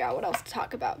need to figure out what else to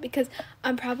talk about, because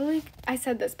I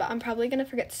said this, but I'm probably gonna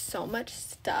forget so much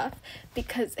stuff,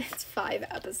 because it's 5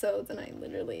 episodes, and I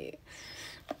literally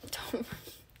don't,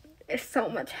 there's so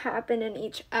much happened in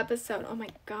each episode. Oh my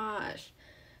gosh.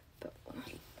 But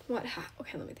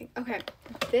okay, let me think. Okay,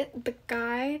 the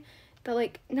guy that,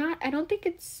 like, I don't think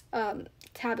it's,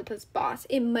 Tabitha's boss.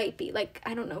 It might be, like,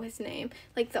 I don't know his name,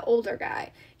 like, the older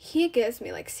guy. He gives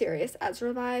me, like, serious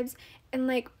Ezra vibes, and,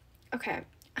 like, okay,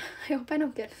 I hope I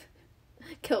don't get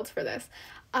killed for this.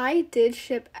 I did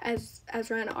ship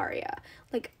Ezra and Arya,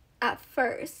 like, at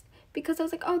first, because I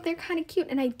was like, oh, they're kind of cute,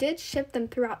 and I did ship them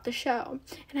throughout the show,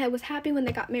 and I was happy when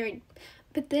they got married.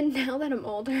 But then, now that I'm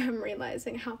older, I'm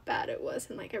realizing how bad it was,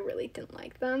 and, like, I really didn't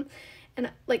like them. And,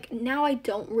 like, now I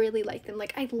don't really like them.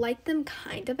 Like, I like them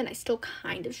kind of, and I still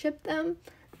kind of ship them,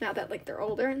 now that, like, they're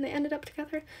older and they ended up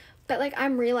together. But, like,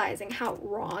 I'm realizing how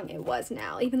wrong it was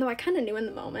now, even though I kind of knew in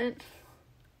the moment.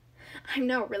 I'm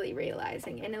now really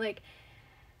realizing, and, like,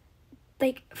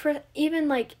 for even,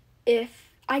 like,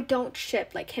 if I don't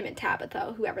ship, like, him and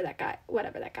Tabitha, whatever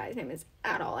that guy's name is,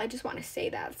 at all. I just want to say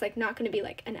that. It's, like, not going to be,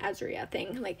 like, an Ezra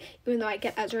thing. Like, even though I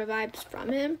get Ezra vibes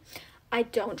from him, I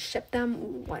don't ship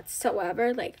them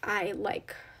whatsoever. Like, I,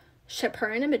 like, ship her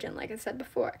and Imogen, like I said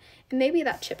before. And maybe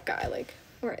that Chip guy, like,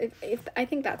 or if I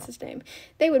think that's his name,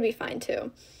 they would be fine,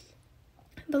 too.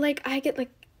 But, like, I get,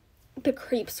 like, the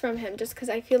creeps from him, just because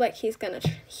I feel like he's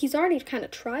already kind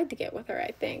of tried to get with her,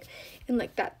 I think, in,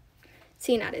 like, that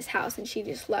scene at his house, and she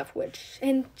just left,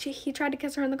 he tried to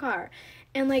kiss her in the car,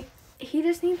 and, like, he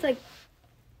just needs, like,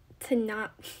 to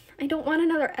not, I don't want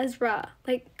another Ezra,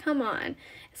 like, come on,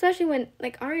 especially when,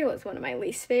 like, Arya was one of my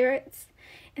least favorites,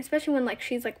 especially when, like,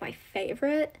 she's, like, my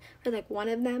favorite, or, like, one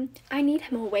of them. I need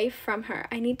him away from her.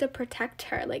 I need to protect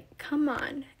her. Like, come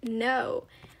on, no,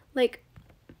 like,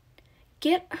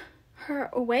 get her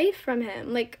away from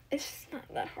him. Like, it's just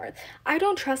not that hard. I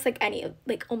don't trust, like,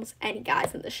 almost any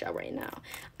guys in the show right now.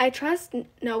 I trust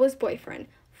Noah's boyfriend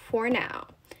for now.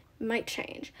 Might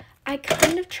change. I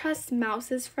kind of trust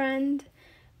Mouse's friend,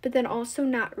 but then also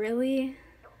not really.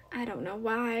 I don't know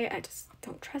why. I just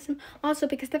don't trust him. Also,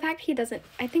 because the fact he doesn't,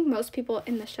 I think most people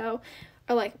in the show,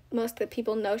 or, like, most of the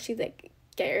people know she's, like,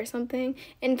 gay or something,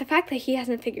 and the fact that he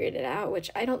hasn't figured it out, which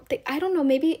I don't know,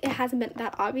 maybe it hasn't been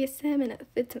that obvious to him, and if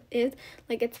it is,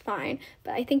 like, it's fine,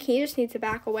 but I think he just needs to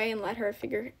back away and let her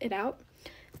figure it out.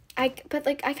 But,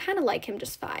 like, I kind of like him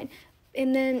just fine.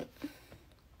 And then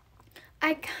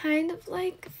I kind of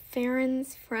like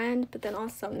Farron's friend, but then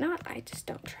also not. I just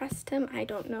don't trust him. I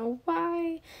don't know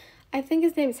why. I think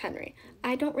his name is Henry.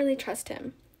 I don't really trust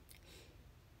him.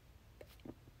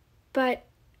 But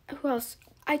who else?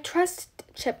 I trust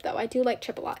Chip, though. I do like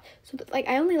Chip a lot. So, like,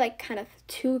 I only like kind of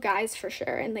 2 guys for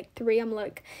sure. And, like, 3 I'm,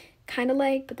 like, kind of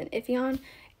like, but then iffy on.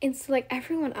 And so, like,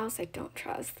 everyone else I don't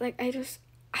trust. Like, I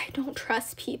don't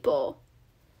trust people.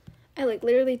 I, like,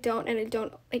 literally don't. And I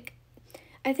don't, like,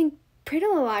 I think Pretty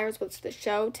Little Liars was the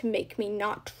show to make me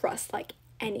not trust, like,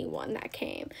 anyone that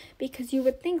came, because you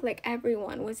would think, like,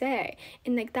 everyone was A,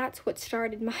 and, like, that's what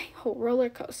started my whole roller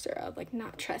coaster of, like,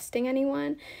 not trusting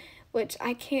anyone, which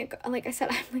I can't, like I said,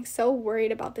 I'm, like, so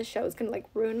worried about the show is gonna, like,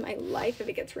 ruin my life if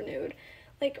it gets renewed.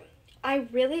 Like, I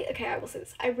will say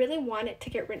this, I really want it to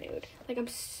get renewed. Like, I'm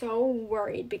so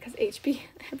worried because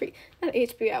not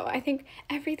HBO, I think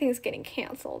everything's getting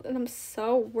canceled, and I'm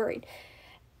so worried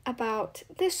about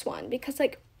this one because,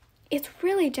 like, it's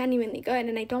really genuinely good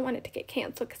and I don't want it to get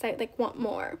canceled because I, like, want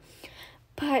more.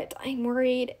 But I'm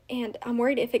worried, and I'm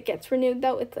worried if it gets renewed,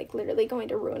 though, it's, like, literally going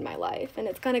to ruin my life, and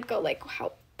it's gonna go, like,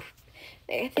 how,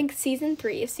 I think if season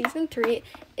 3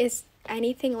 is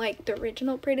anything like the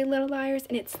original Pretty Little Liars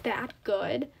and it's that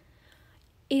good,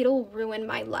 it'll ruin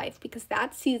my life, because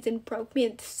that season broke me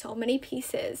into so many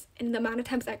pieces, and the amount of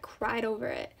times I cried over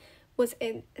it was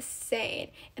insane,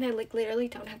 and I, like, literally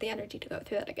don't have the energy to go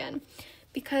through that again.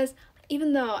 Because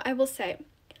even though I will say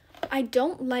I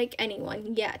don't like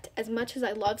anyone yet as much as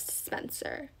I love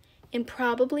Spencer and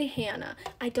probably Hannah,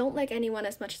 I don't like anyone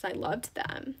as much as I loved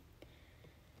them,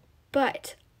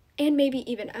 but, and maybe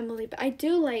even Emily, but I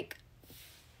do like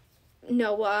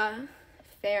Noah,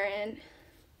 Farron,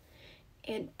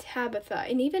 and Tabitha,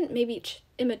 and even maybe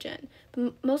Imogen,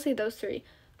 but mostly those 3.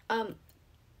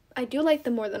 I do like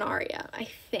them more than Aria, I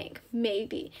think,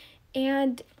 maybe,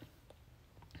 and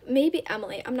maybe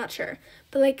Emily, I'm not sure,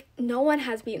 but, like, no one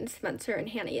has beaten Spencer and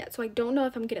Hannah yet, so I don't know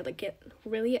if I'm gonna, like, get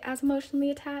really as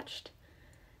emotionally attached,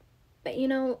 but, you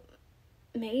know,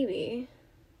 maybe.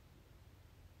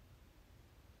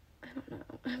 I don't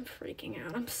know, I'm freaking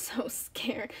out, I'm so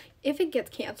scared. If it gets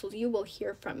canceled, you will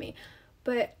hear from me,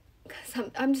 but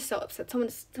because I'm just so upset. So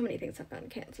many things have gotten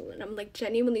canceled, and I'm, like,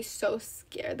 genuinely so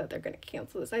scared that they're gonna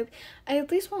cancel this. I at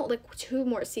least want, like, 2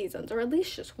 more seasons, or at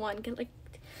least just one, like,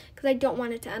 because I don't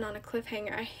want it to end on a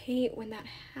cliffhanger. I hate when that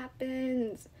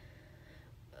happens.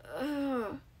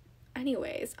 Ugh.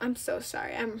 Anyways, I'm so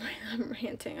sorry. I'm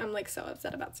ranting. I'm, like, so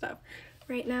upset about stuff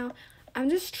right now. I'm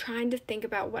just trying to think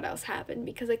about what else happened,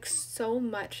 because, like, so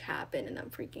much happened and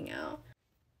I'm freaking out.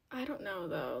 I don't know,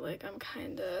 though, like, I'm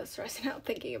kind of stressing out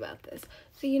thinking about this.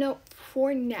 So, you know,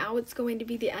 for now, it's going to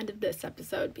be the end of this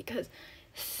episode, because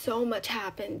so much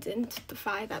happened in the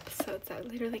 5 episodes. I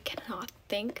literally cannot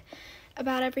think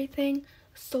about everything.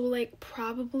 So, like,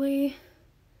 probably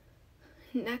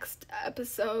next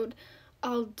episode,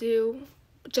 I'll do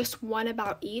just one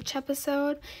about each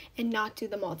episode and not do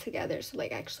them all together. So,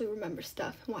 like, actually remember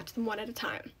stuff and watch them one at a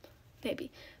time.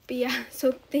 Maybe. But yeah,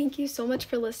 so thank you so much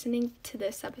for listening to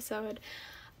this episode.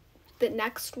 The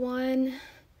next one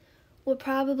will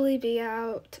probably be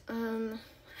out, I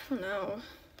don't know,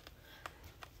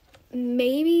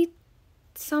 maybe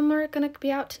some are gonna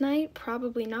be out tonight,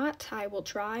 probably not. I will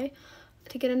try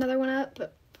to get another one up,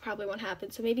 but probably won't happen.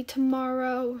 So maybe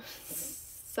tomorrow,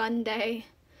 Sunday,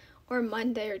 or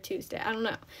Monday or Tuesday, I don't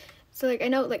know. So, like, I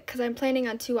know, like, because I'm planning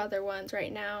on 2 other ones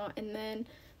right now, and then,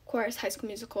 of course, High School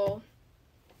Musical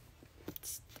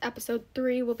episode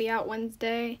 3 will be out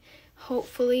Wednesday.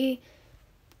 Hopefully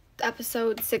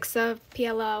episode 6 of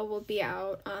PLL will be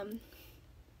out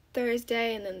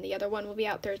Thursday, and then the other one will be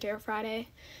out Thursday or Friday.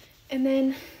 And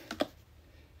then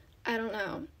I don't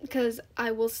know, because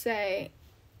I will say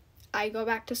I go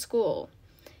back to school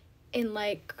in,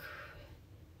 like,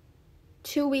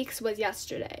 2 weeks was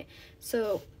yesterday,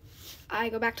 so I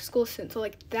go back to school soon, so,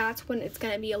 like, that's when it's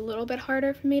gonna be a little bit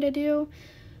harder for me to do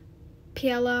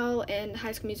PLL and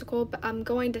High School Musical, but I'm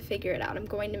going to figure it out. I'm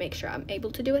going to make sure I'm able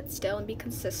to do it still and be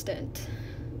consistent.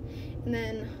 And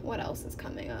then what else is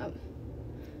coming up?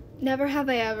 Never Have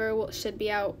I Ever should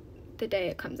be out the day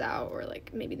it comes out, or,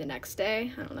 like, maybe the next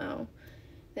day, I don't know.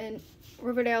 Then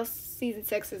Riverdale season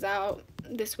 6 is out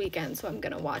this weekend, so I'm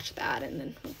gonna watch that, and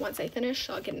then once I finish,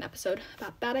 I'll get an episode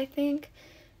about that, I think.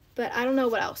 But I don't know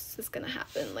what else is gonna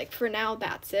happen. Like, for now,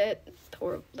 that's it,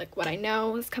 or, like, what I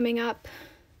know is coming up.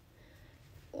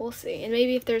 We'll see. And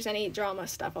maybe if there's any drama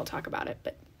stuff, I'll talk about it,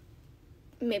 but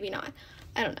maybe not.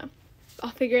 I don't know.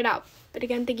 I'll figure it out. But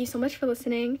again, thank you so much for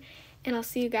listening, and I'll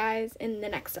see you guys in the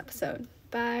next episode.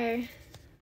 Bye.